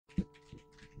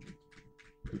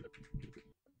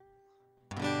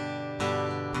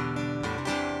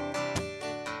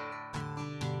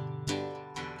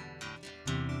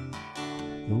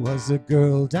was a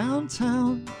girl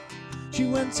downtown. She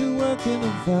went to work in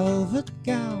a velvet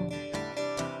gown,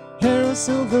 hair of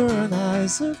silver and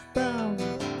eyes of brown,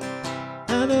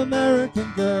 an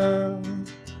American girl.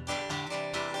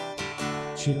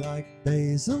 She liked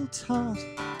basil tart.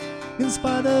 In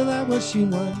spite of that, well, she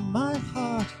won my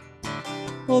heart.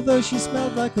 Although she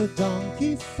smelled like a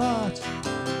donkey fart,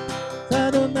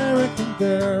 that American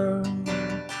girl.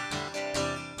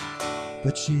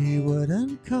 But she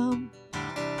wouldn't come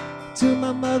to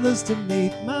my mother's to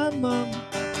meet my mum.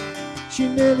 She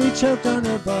nearly choked on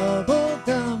her bubble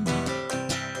gum,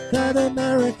 that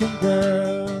American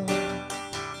girl.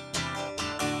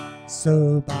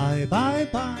 So bye, bye,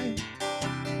 bye,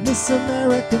 Miss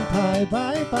American Pie,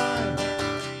 bye, bye.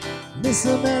 Miss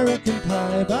American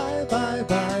Pie, bye, bye,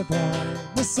 bye, bye.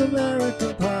 Miss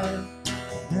American Pie,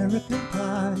 American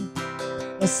Pie.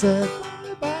 I said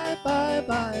bye, bye,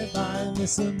 bye, bye,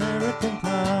 Miss American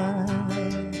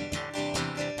Pie.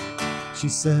 She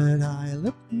said I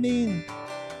looked mean,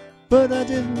 but I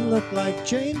didn't look like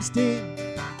James Dean.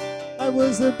 I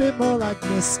was a bit more like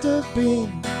Mr.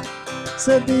 Bean,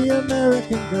 said the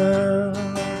American girl.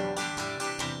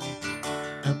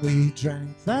 And we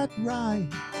drank that rye,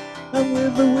 and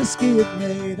with the whiskey it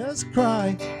made us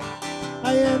cry.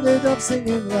 I ended up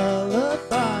singing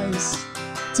lullabies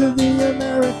to the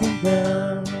American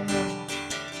girl.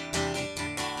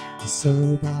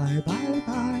 So bye, bye,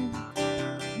 bye,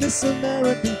 Miss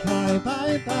American Pie,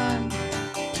 bye, bye.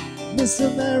 Miss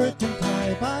American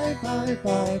Pie, bye, bye,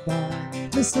 bye, bye.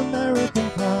 Miss American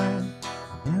Pie,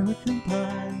 American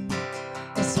Pie.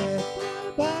 I said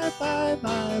bye, bye,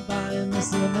 bye, bye,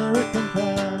 Miss American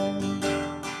Pie.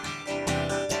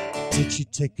 Did she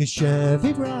take a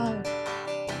Chevy ride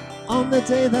on the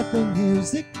day that the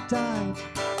music died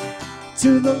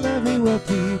to the levee where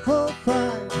people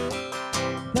cried,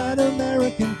 that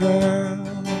American girl?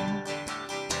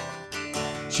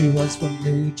 She was from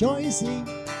New Jersey,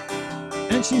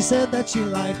 and she said that she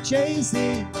liked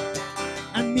Jay-Z,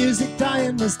 and music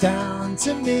dying was down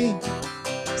to me,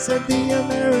 said the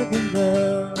American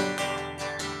girl.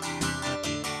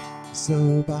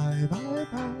 So bye, bye,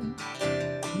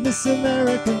 bye, Miss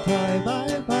American Pie,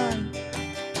 bye, bye.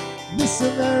 Miss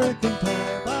American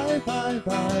Pie, bye, bye,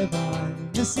 bye, bye.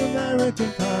 Miss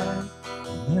American Pie,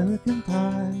 American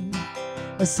Pie.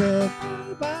 I said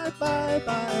bye, bye,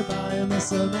 bye, bye,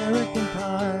 Miss American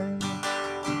Pie.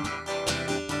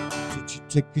 Did you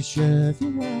take a Chevy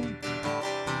ride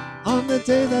on the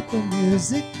day that the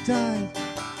music died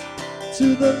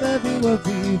to the levee where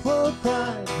people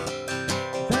cried,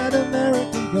 that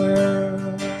American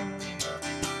girl?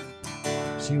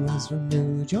 She was from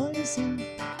New Jersey,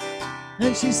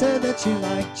 and she said that she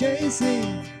liked Jay-Z,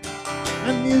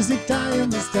 and music dying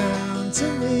was down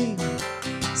to me,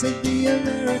 said the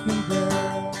American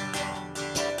girl.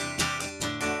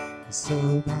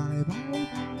 So bye, bye,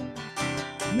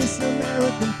 bye, Miss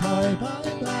American Pie,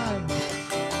 bye, bye.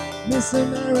 Miss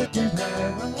American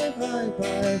Pie, bye, bye,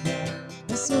 bye, bye.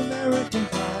 Miss American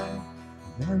Pie,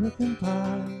 American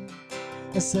Pie.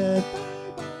 I said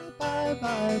bye,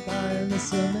 bye, bye,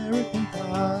 Miss American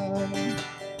Pie.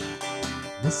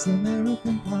 Miss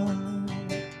American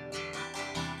Pie,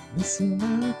 Miss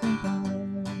American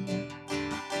Pie,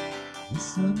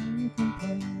 Miss American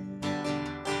Pie.